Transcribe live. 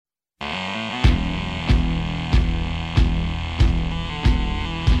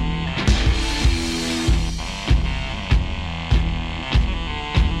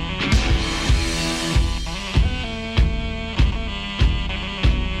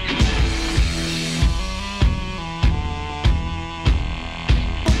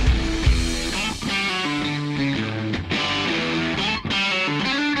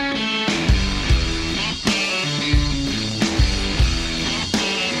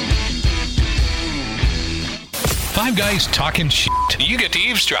Five guys talking shit. You get to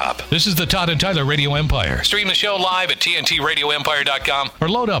eavesdrop. This is the Todd and Tyler Radio Empire. Stream the show live at TNTRadioEmpire.com or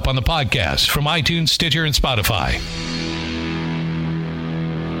load up on the podcast from iTunes, Stitcher, and Spotify.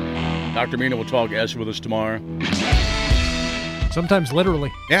 Dr. Mina will talk S with us tomorrow. Sometimes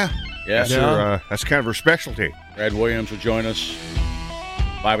literally. Yeah. Yeah. That's kind of her specialty. Brad Williams will join us.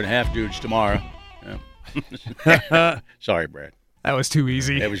 5.5 dudes tomorrow. Yeah. Sorry, Brad. That was too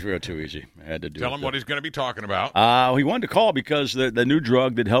easy. It was real too easy. I had to do it. Tell him what he's going to be talking about. He wanted to call because the new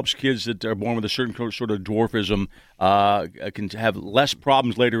drug that helps kids that are born with a certain sort of dwarfism can have less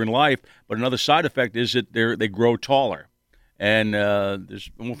problems later in life. But another side effect is that they grow taller. And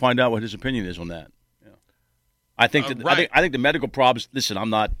we'll find out what his opinion is on that. Yeah. I think I think the medical problems. Listen,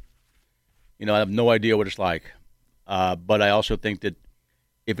 I'm not. I have no idea what it's like. But I also think that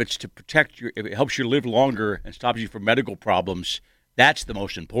if it's to protect you, if it helps you live longer and stops you from medical problems, that's the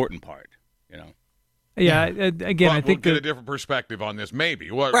most important part. Yeah. Again, I think we'll get a different perspective on this.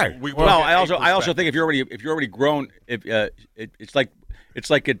 Maybe. Right. I also think if you're already grown, it's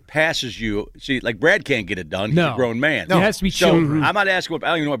like it passes you. See, like Brad can't get it done. He's a grown man. No. It has to be children. I'm not asking. I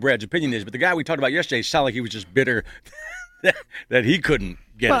don't even know what Brad's opinion is, but the guy we talked about yesterday sounded like he was just bitter that he couldn't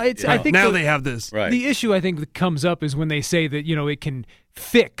get it. I think now they have this. Right. The issue I think that comes up is when they say that it can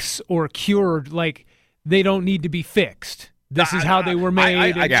fix or cure. Like they don't need to be fixed. This is how they were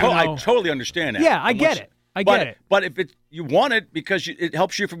made. I totally understand that. Yeah, I get it. I get it. But if you want it because it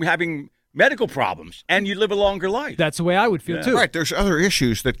helps you from having medical problems and you live a longer life. That's the way I would feel too. Right. There's other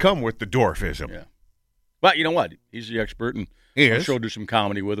issues that come with the dwarfism. Yeah. But you know what? He's the expert, and I'm sure he'll do some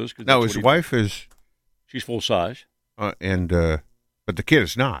comedy with us. No, his wife is. She's full size. But the kid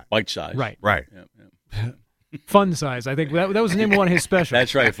is not. Bite size. Right. Right. Yeah. Fun size. I think that was the name of one of his specials.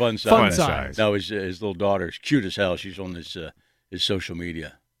 That's right. Fun size. Fun size. No, his little daughter is cute as hell. She's on his social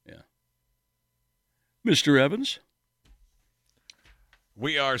media. Yeah. Mr. Evans.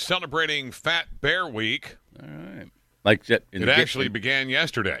 We are celebrating Fat Bear Week. All right. Like that. It actually began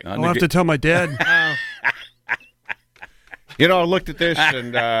yesterday. I'll have to tell my dad. I looked at this,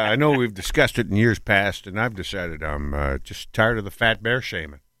 and I know we've discussed it in years past, and I've decided I'm just tired of the fat bear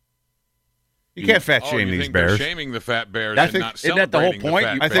shaming. You can't fat shame you these think bears. They're shaming the fat bears Isn't and not that the whole celebrating point? the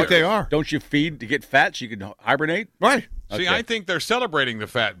fat I think bears. they are. Don't you feed to get fat so you can hibernate? Right. See, Okay. I think they're celebrating the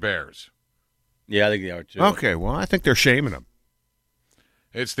fat bears. Yeah, I think they are too. Okay, well, I think they're shaming them.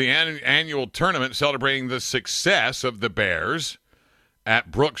 It's the annual tournament celebrating the success of the Bears at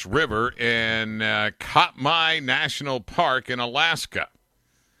Brooks River in Katmai National Park in Alaska.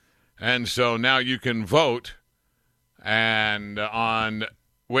 And so now you can vote on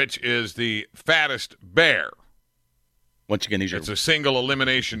which is the fattest bear. Once again, It's a single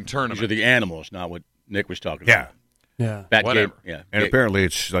elimination tournament. these are the animals, not what Nick was talking about. Yeah. Fat Whatever. yeah. And apparently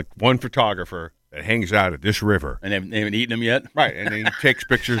it's like one photographer that hangs out at this river. And they haven't eaten them yet? Right, and he takes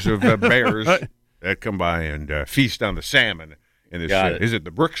pictures of bears that come by and feast on the salmon in this. Got it. Is it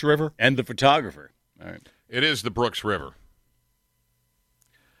the Brooks River? And the photographer. All right. It is the Brooks River.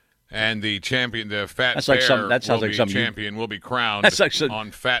 And the champion, the Fat That's Bear, like some- that sounds like something you- champion will be crowned That's like some-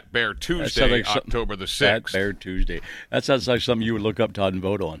 on Fat Bear That Tuesday, sounds like something- October the Fat 6th. Bear Tuesday. That sounds like something you would look up, Todd, and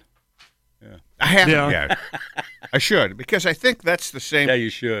vote on. I haven't Yeah. yet. I should, because I think that's the same. Yeah,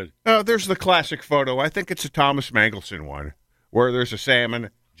 you should. There's the classic photo. I think it's a Thomas Mangelson one, where there's a salmon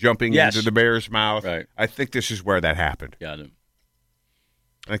jumping Yes. into the bear's mouth. Right. I think this is where that happened. Got it.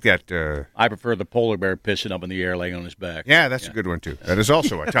 I think that. I prefer the polar bear pissing up in the air, laying on his back. Yeah, that's a good one too. That is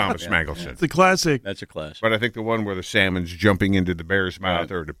also a Thomas Mangelson. It's a classic. That's a class. But I think the one where the salmon's jumping into the bear's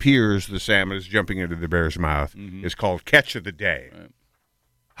mouth, or it appears the salmon is jumping into the bear's mouth, is called Catch of the Day. Right.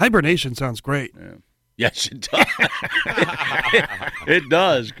 Hibernation sounds great. Yeah. Yes, it does. It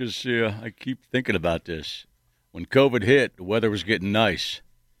does, because I keep thinking about this. When COVID hit, the weather was getting nice.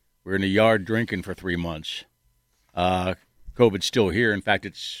 We were in the yard drinking for 3 months. COVID's still here. In fact,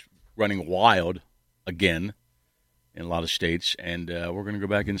 it's running wild again in a lot of states, and we're going to go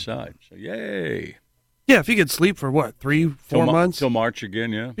back inside. So, yay. Yeah, if you could sleep for what, 3-4 months? Till March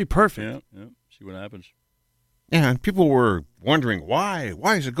again, yeah. Be perfect. Yeah. See what happens. Yeah, and people were wondering why.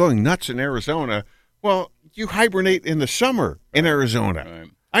 Why is it going nuts in Arizona? Well, you hibernate in the summer in Arizona.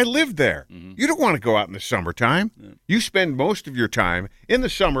 Right. I lived there. Mm-hmm. You don't want to go out in the summertime. Yeah. You spend most of your time in the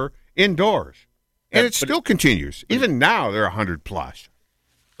summer indoors. And it still continues. Even now, they're 100 plus.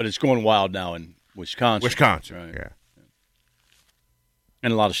 But it's going wild now in Wisconsin. Right. Yeah.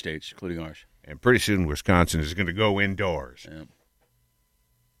 And a lot of states, including ours. And pretty soon, Wisconsin is going to go indoors. Yeah.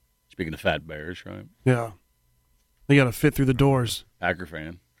 Speaking of fat bears, right? Yeah. They got to fit through the doors. Packer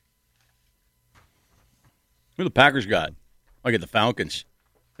fan. Who the Packers got? I get the Falcons.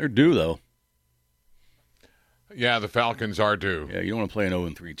 They're due, though. Yeah, the Falcons are due. Yeah, you don't want to play an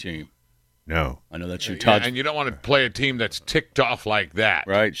 0-3 team. No. I know that's your Yeah, Todd. and you don't want to play a team that's ticked off like that.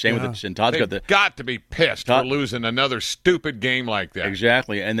 Right. Same with the. And Todd's They've got the. to be pissed for losing another stupid game like that.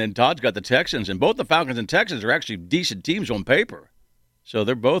 Exactly. And then Todd's got the Texans, and both the Falcons and Texans are actually decent teams on paper. So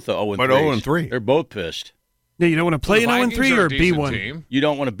they're both 0-3. But 0-3. They're both pissed. Yeah, you don't want to play an The 0-3 Vikings are or a decent B1. team. You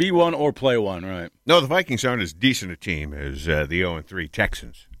don't want to be one or play one, right? No, the Vikings aren't as decent a team as the 0-3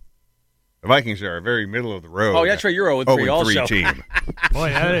 Texans. The Vikings are a very middle of the road. Oh, that's right. You're 0-3 also. team. Boy,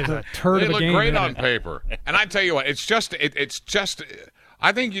 that is a turd They of a look game. great isn't on it? paper. And I tell you what, it's just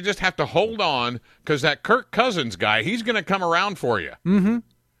I think you just have to hold on because that Kirk Cousins guy, he's going to come around for you. Mm-hmm.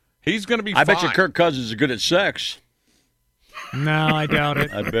 He's going to be I fine. bet you Kirk Cousins is good at sex. No, I doubt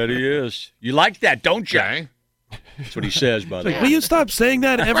it. I bet he is. You like that, don't you? Okay. That's what he says, by the Like, way. will you stop saying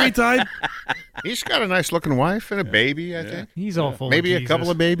that every time? He's got a nice-looking wife and a baby, I think. He's all full Maybe of a couple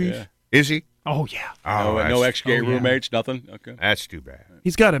Jesus. of babies. Yeah. Is he? Oh, yeah. Oh, No that's- ex-gay yeah. roommates, nothing? Okay. That's too bad.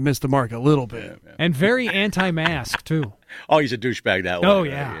 He's got to miss the mark a little bit. And very anti-mask, too. Oh, he's a douchebag that way. Oh,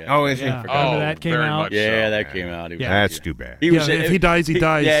 yeah. Oh, is he? Yeah. Remember that came very out? much Yeah, so, that man. came out. He was- Yeah. That's too bad. He was, Yeah, if he dies, he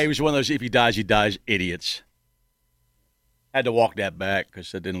dies. Yeah, he was one of those, if he dies, idiots. Had to walk that back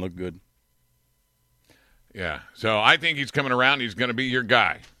because that didn't look good. Yeah. So I think he's coming around. He's going to be your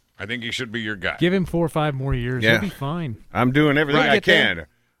guy. I think he should be your guy. Give him 4 or 5 more years. Yeah. He'll be fine. I'm doing everything Right. I can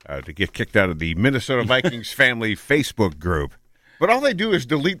to get kicked out of the Minnesota Vikings family Facebook group. But all they do is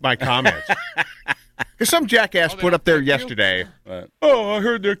delete my comments. Because some jackass put up there yesterday, oh, I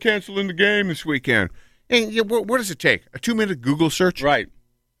heard they're canceling the game this weekend. And what does it take? A 2-minute Google search? Right.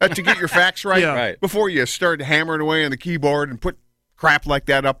 To get your facts right? Yeah. Right. Before you start hammering away on the keyboard and put crap like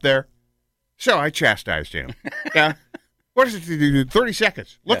that up there? So I chastised him. Yeah. What is it to do? 30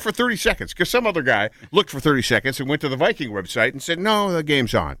 seconds. Look for 30 seconds. Because some other guy looked for 30 seconds and went to the Viking website and said, no, the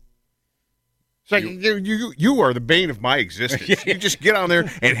game's on. It's like, you are the bane of my existence. You just get on there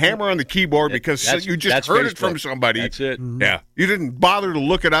and hammer on the keyboard because you just that's heard it Facebook. from somebody. That's it. Yeah. You didn't bother to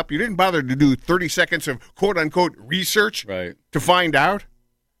look it up. You didn't bother to do 30 seconds of quote-unquote research Right. to find out.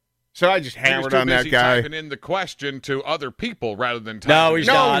 So I just He was hammered too on that busy guy. typing in the question to other people rather than typing No, it he's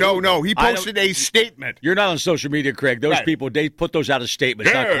in. not. No. He I posted a statement. You're not on social media, Craig. Those Right. people, they put those out as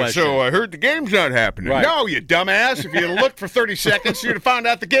statements, not Yeah, questions. so I heard the game's not happening. Right. No, you dumbass. If you had looked for 30 seconds, you'd have found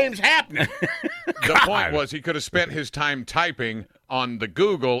out the game's happening. The point was he could have spent his time typing on the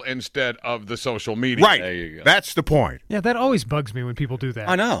Google instead of the social media. Right. There you go. That's the point. Yeah, that always bugs me when people do that.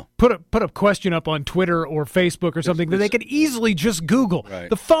 I know. Put a question up on Twitter or Facebook or something that they could easily just Google. Right.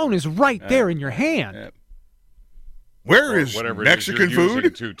 The phone is right there in your hand. Yeah. Where Or is whatever Mexican it is you're using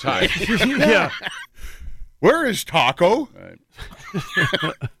food? to type. Yeah. Where is taco? Right.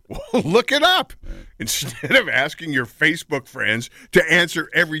 Look it up. Instead of asking your Facebook friends to answer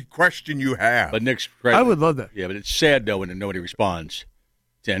every question you have. But Nick's Craig. I would love that. Yeah, but it's sad, though, when nobody responds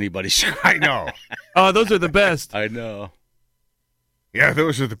to anybody's. I know. Oh, those are the best. I know. Yeah,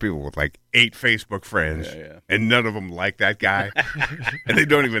 those are the people with like 8 Facebook friends, Yeah. and none of them like that guy. And they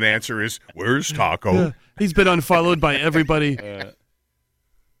don't even answer his, where's taco? Yeah. He's been unfollowed by everybody.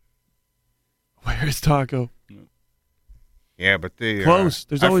 Where's Taco? Yeah, but they Close.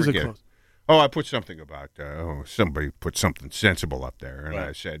 There's I always forget. a close. Oh, I put something about somebody put something sensible up there, and I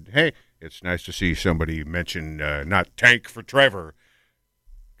Right. said, "Hey, it's nice to see somebody mention not tank for Trevor,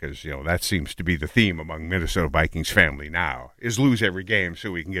 because that seems to be the theme among Minnesota Vikings family now: is lose every game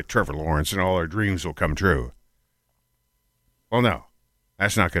so we can get Trevor Lawrence and all our dreams will come true." Well, no,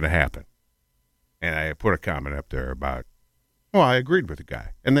 that's not going to happen. And I put a comment up there about, well, I agreed with the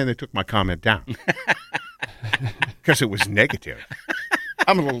guy, and then they took my comment down because it was negative.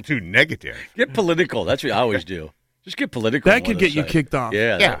 I'm a little too negative. Get political. That's what I always do. Just get political. That on could one get of you the sites. kicked off.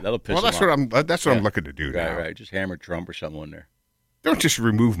 Yeah, Yeah, that'll piss well, that's them what off. I'm looking to do now. Right. Just hammer Trump or something on there. Don't just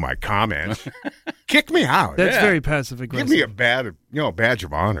remove my comments. Kick me out. That's Yeah. very passive aggressive. Give me a badge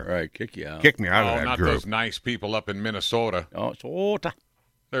of honor. Right, kick you out. Kick me out of Oh, that not group. those nice people up in Minnesota. Oh, so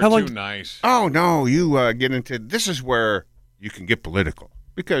They're How long- too nice. Oh no, you get into this is where you can get political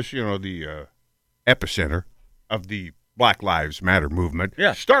because the epicenter of the Black Lives Matter movement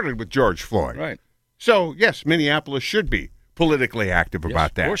started with George Floyd. right. So yes, Minneapolis should be politically active Yes,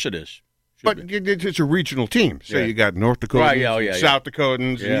 about that. Of course it is. Should But be. it's a regional team. So Yeah. you got North Dakotans, Right, yeah. South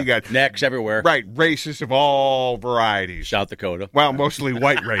Dakotans, Yeah. and you got necks everywhere. right races of all varieties. South Dakota. Well, mostly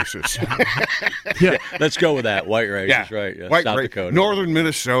white races. Yeah. Let's go with that. White races, Yeah, right. Yeah. white South ra- Dakota. Northern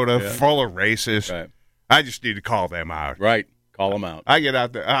Minnesota, Yeah. full of racists. Right. I just need to call them out. Right. Call them out. I get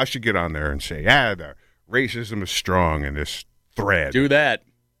out there. I should get on there and say, the racism is strong in this thread. Do that.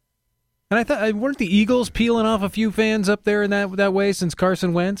 And I thought, weren't the Eagles peeling off a few fans up there in that way since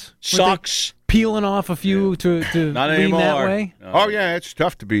Carson Wentz? Weren't they Sucks. peeling off a few to Not lean anymore. that way? No. Oh, yeah, it's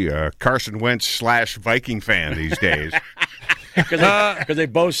tough to be a Carson Wentz / Viking fan these days. Because they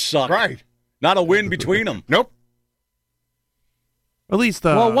both suck. Right. Not a win between them. Nope. At least,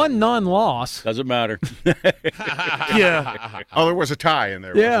 Well, one non-loss. Doesn't matter. yeah. Oh, there was a tie in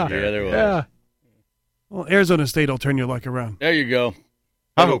there. Yeah. Wasn't there? Yeah, there was. Yeah, Well, Arizona State will turn your luck around. There you go.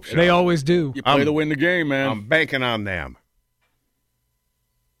 I hope so. they always do. You play to win the game, man. I'm banking on them.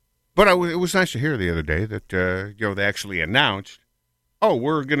 But it was nice to hear the other day that they actually announced,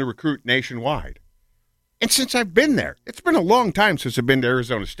 we're going to recruit nationwide. And since I've been there, it's been a long time since I've been to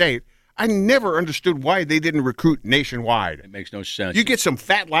Arizona State. I never understood why they didn't recruit nationwide. It makes no sense. You get some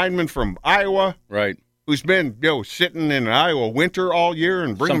fat lineman from Iowa, right. who's been sitting in an Iowa winter all year,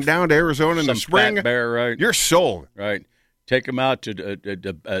 and bring him down to Arizona in the spring. Fat bear, right? You're sold. Right. Take them out to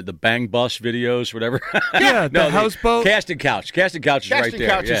the Bang Bus videos, whatever. Yeah, the houseboat. Casting Couch. Casting Couch is right Casting there.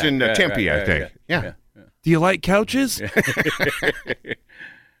 Couch is in Tempe, right, I think. Yeah. Do you like couches?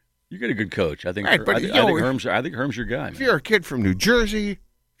 You get a good coach. I think. Right, but, I think Herm's your guy. If Man. you're a kid from New Jersey, if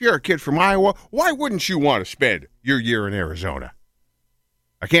you're a kid from Iowa, why wouldn't you want to spend your year in Arizona?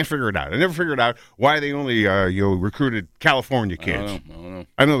 I can't figure it out. I never figured out why they only recruited California kids. I don't know.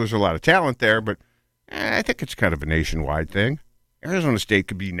 I know there's a lot of talent there, but I think it's kind of a nationwide thing. Arizona State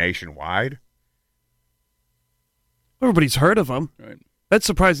could be nationwide. Everybody's heard of them. Right. That's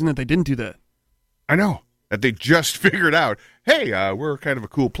surprising that they didn't do that. I know that they just figured out, hey, we're kind of a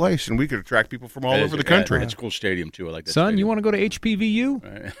cool place, and we could attract people from all over the country. It's a cool stadium, too. I like that Son, stadium. you want to go to HPVU?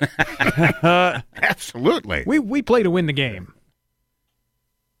 Right. Absolutely. We play to win the game.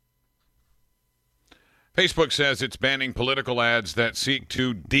 Facebook says it's banning political ads that seek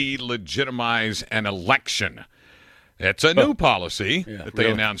to delegitimize an election. It's a new policy that they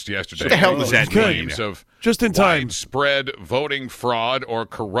announced yesterday. What the hell does that mean? Claims of Just in time. widespread voting fraud or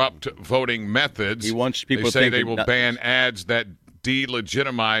corrupt voting methods. He wants people they to say think they that will not- ban ads that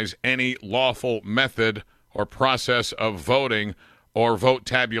delegitimize any lawful method or process of voting or vote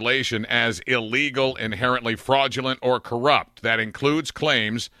tabulation as illegal, inherently fraudulent, or corrupt. That includes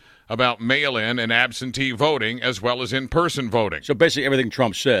claims about mail-in and absentee voting as well as in-person voting. So basically everything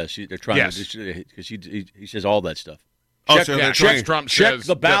Trump says, they're trying Yes. to, because he says all that stuff. So they're trying- Trump check says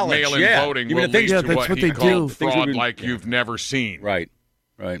the ballots, that mail-in yeah. voting Even will the things- lead Yeah, to that's what what he they called do. Things fraud we've been- like you've never seen. Right.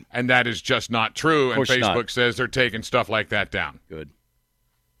 And that is just not true, and course Facebook not. says they're taking stuff like that down. Good.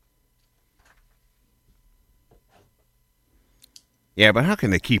 Yeah, but how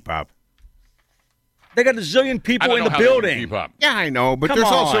can they keep up? They got a zillion I people don't in know the how they can building. keep up. Yeah, I know, but Come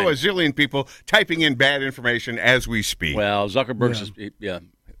there's also on. a zillion people typing in bad information as we speak. Well, Zuckerberg's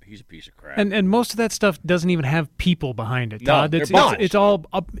he's a piece of crap. And most of that stuff doesn't even have people behind it, No, Todd. they're It's bots. it's all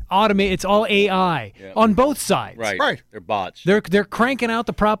automated. It's all AI on both sides. right. They're bots. They're cranking out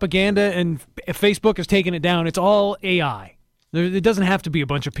the propaganda, and Facebook is taking it down. It's all AI. It doesn't have to be a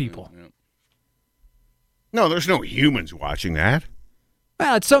bunch of people. No, there's no humans watching that.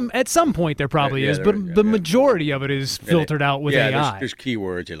 Well, at some point there probably is, but the majority of it is filtered out with AI. There's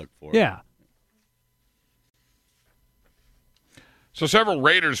keywords they look for. Yeah. So several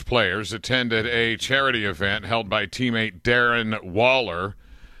Raiders players attended a charity event held by teammate Darren Waller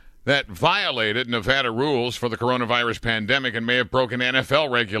that violated Nevada rules for the coronavirus pandemic and may have broken NFL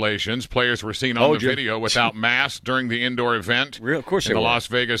regulations. Players were seen on the video without masks during the indoor event Of course in they the were. Las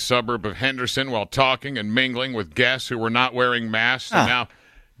Vegas suburb of Henderson while talking and mingling with guests who were not wearing masks. And now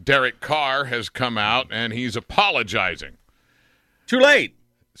Derek Carr has come out and he's apologizing. Too late.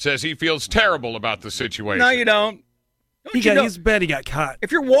 Says he feels terrible about the situation. No, you don't. He's bad he got caught.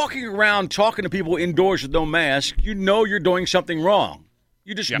 If you're walking around talking to people indoors with no mask, you know you're doing something wrong.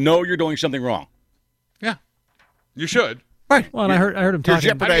 You just know you're doing something wrong. Yeah, you should. Right. Well, and I heard him You're talking.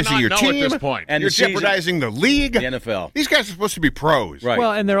 jeopardizing your know team. at this point. And You're the season- jeopardizing the league. The NFL. These guys are supposed to be pros. Right.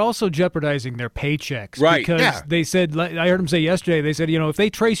 Well, and they're also jeopardizing their paychecks. Right, Because yeah. they said, I heard them say yesterday, they said, if they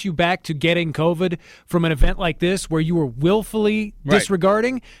trace you back to getting COVID from an event like this where you were willfully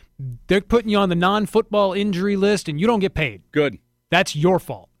disregarding, they're putting you on the non-football injury list and you don't get paid. Good. That's your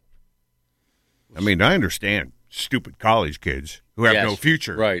fault. I mean, I understand stupid college kids who have no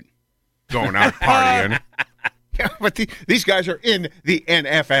future Right. going out partying. Yeah, but these guys are in the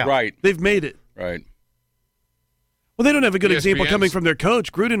NFL. Right. They've made it. Right. Well, they don't have a good example ESPN's coming from their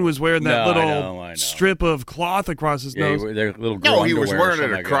coach. Gruden was wearing that No, I little know. strip of cloth across his Yeah, nose. they're little No, he was underwear or wearing it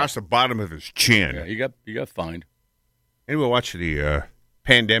something like across the bottom of his chin. that. Yeah, you got fined. Anyone watch the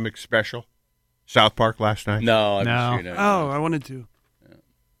pandemic special, South Park last night? No, I No. haven't seen it. Oh, I wanted to.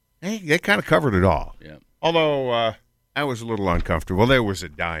 They kind of covered it all. Yeah. Although I was a little uncomfortable. There was a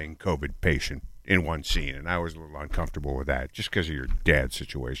dying COVID patient in one scene, and I was a little uncomfortable with that just because of your dad's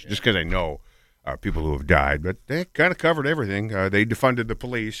situation. Just because I know people who have died, but they kind of covered everything. They defunded the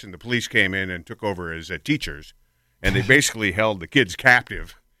police, and the police came in and took over as teachers, and they basically held the kids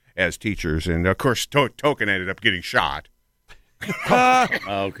captive as teachers. And, of course, Token ended up getting shot. Okay.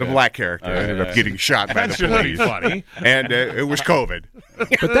 The black character ended up getting shot by the police. Funny. And it was COVID.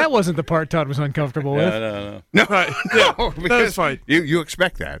 But that wasn't the part Todd was uncomfortable with. No. No, Yeah, no, that's because fine. you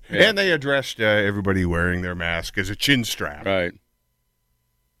expect that. Yeah. And they addressed everybody wearing their mask as a chin strap. Right.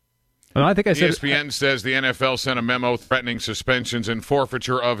 Well, I think I said ESPN says the NFL sent a memo threatening suspensions and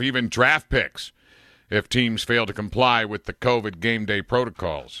forfeiture of even draft picks if teams fail to comply with the COVID game day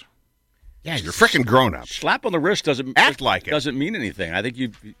protocols. Yeah, you're freaking grown up. Slap on the wrist doesn't Act like it. Doesn't mean anything. I think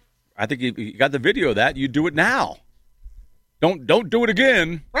you got the video of that. You do it now. Don't do it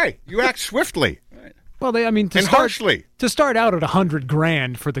again. Right. You act swiftly well, they. I mean, and harshly. to start out at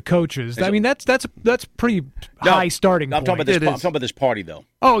 $100,000 for the coaches. I mean, that's pretty high starting I'm point. talking about this party though.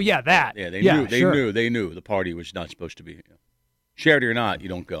 Oh yeah, that. Yeah, they sure. knew the party was not supposed to be. Charity or not, you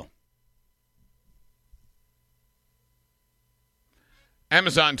don't go.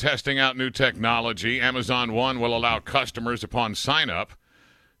 Amazon testing out new technology. Amazon One will allow customers upon sign-up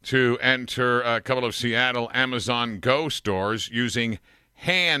to enter a couple of Seattle Amazon Go stores using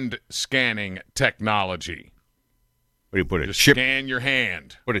hand scanning technology. What do you put a Just chip? scan your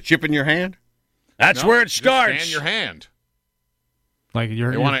hand. Put a chip in your hand? That's No, where it just starts. Scan your hand. Like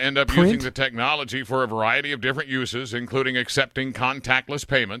They want to end up print? using the technology for a variety of different uses, including accepting contactless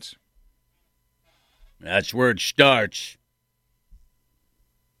payments. That's where it starts.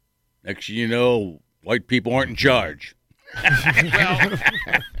 Next thing you know, white people aren't in charge.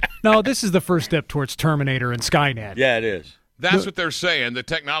 No, this is the first step towards Terminator and Skynet. Yeah, it is. That's what they're saying. The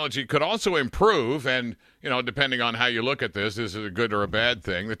technology could also improve, and, depending on how you look at this is a good or a bad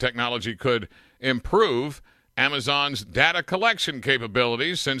thing. The technology could improve Amazon's data collection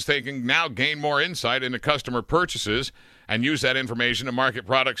capabilities since they can now gain more insight into customer purchases and use that information to market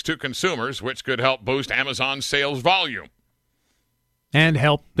products to consumers, which could help boost Amazon's sales volume. And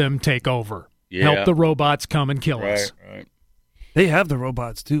help them take over. Yeah. Help the robots come and kill us. Right. They have the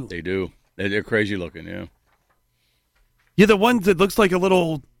robots, too. They do. They're crazy looking, yeah. Yeah, the ones that looks like a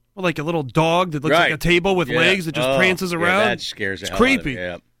little dog that looks like Right. a table with Yeah. legs that just Oh, prances yeah, around. that scares the It's hell out of creepy. me.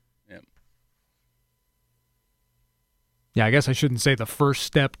 Yeah. Yeah, I guess I shouldn't say the first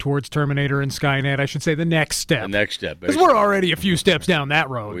step towards Terminator and Skynet. I should say the next step. The next step. Because we're already a few steps down that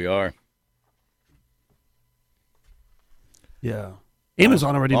road. We are. Yeah.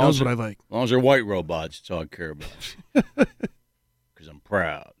 Amazon already Long knows as what I it- like. As long as they're white robots, that's all I care about. Because I'm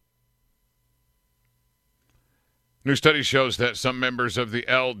proud. New study shows that some members of the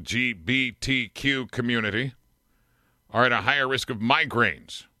LGBTQ community are at a higher risk of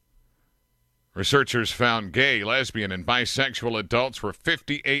migraines. Researchers found gay, lesbian, and bisexual adults were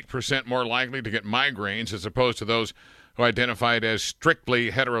 58% more likely to get migraines as opposed to those who identified as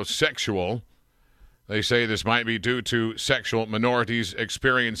strictly heterosexual. They say this might be due to sexual minorities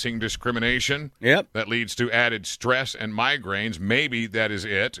experiencing discrimination. Yep. That leads to added stress and migraines. Maybe that is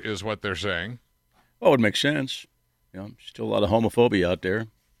it, is what they're saying. Well, it would make sense. Still a lot of homophobia out there.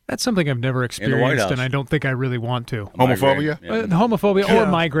 That's something I've never White experienced, House. and I don't think I really want to. Homophobia? Yeah. Homophobia or Yeah.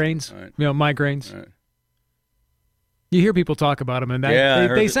 migraines. Right. Migraines. Right. You hear people talk about them, and that, Yeah, I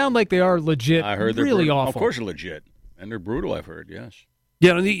heard they that- sound like they are legit, I heard they're really brutal. awful. Of course they're legit. And they're brutal, I've heard, yes.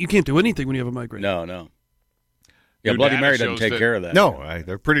 Yeah, you can't do anything when you have a migraine. No. Yeah, New Bloody data Mary doesn't shows take that- care of that. No,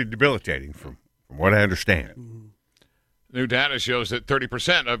 they're pretty debilitating from what I understand. New data shows that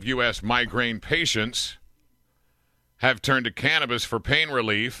 30% of U.S. migraine patients have turned to cannabis for pain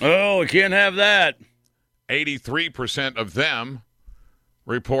relief. Oh, we can't have that. 83% of them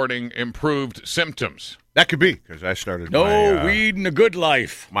reporting improved symptoms. That could be because I started No weed and a good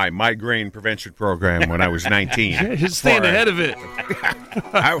life. my migraine prevention program when I was 19. Just staying Before ahead of it.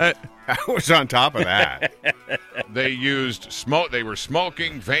 I was on top of that. They used smoke. They were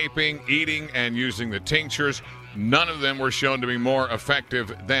smoking, vaping, eating, and using the tinctures. None of them were shown to be more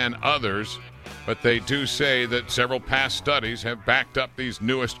effective than others, but they do say that several past studies have backed up these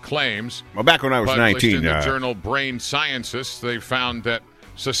newest claims. Well, back when I was Published 19, in the journal Brain Sciences, they found that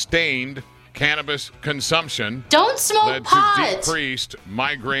sustained cannabis consumption Don't smoke led to pot. decreased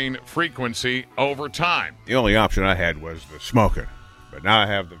migraine frequency over time. the only option I had was the smoking. But now I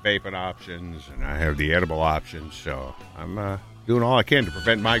have the vaping options and I have the edible options, so I'm doing all I can to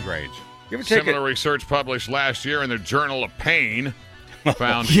prevent migraines. You ever take Similar research published last year in the Journal of Pain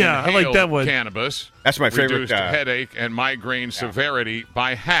found Yeah, I like inhaled that one. cannabis That's my favorite, reduced headache and migraine severity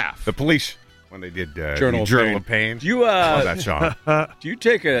by half. The police, when they did Journal Journal of of Pain. Do you Love that song. do you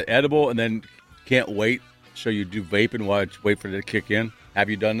take an edible and then can't wait, so you do vaping while it's wait for it to kick in? Have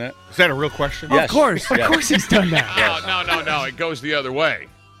you done that? Is that a real question? Yes. Of course. Of Yes. course he's done that. No. It goes the other way.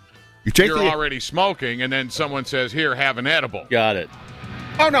 You're already smoking, and then someone says, "Here, have an edible." Got it.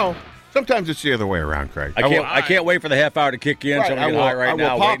 Oh, no. Sometimes it's the other way around, Craig. I can't wait for the half hour to kick in. So I'm getting high right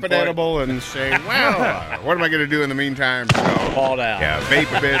now. I will pop an edible and say, well, what am I going to do in the meantime? So, Fall down. yeah,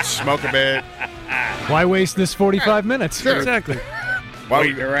 vape a bit, smoke a bit. Why waste this 45 minutes? Sure. Exactly.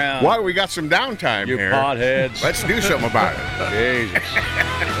 Waiting around. While we got some downtime You here, potheads. let's do something about it. Jesus.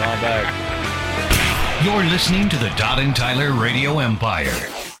 Come on back. You're listening to the Todd and Tyler Radio Empire.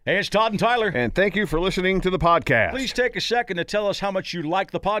 Hey, it's Todd and Tyler. And thank you for listening to the podcast. Please take a second to tell us how much you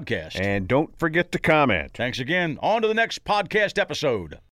like the podcast. And don't forget to comment. Thanks again. On to the next podcast episode.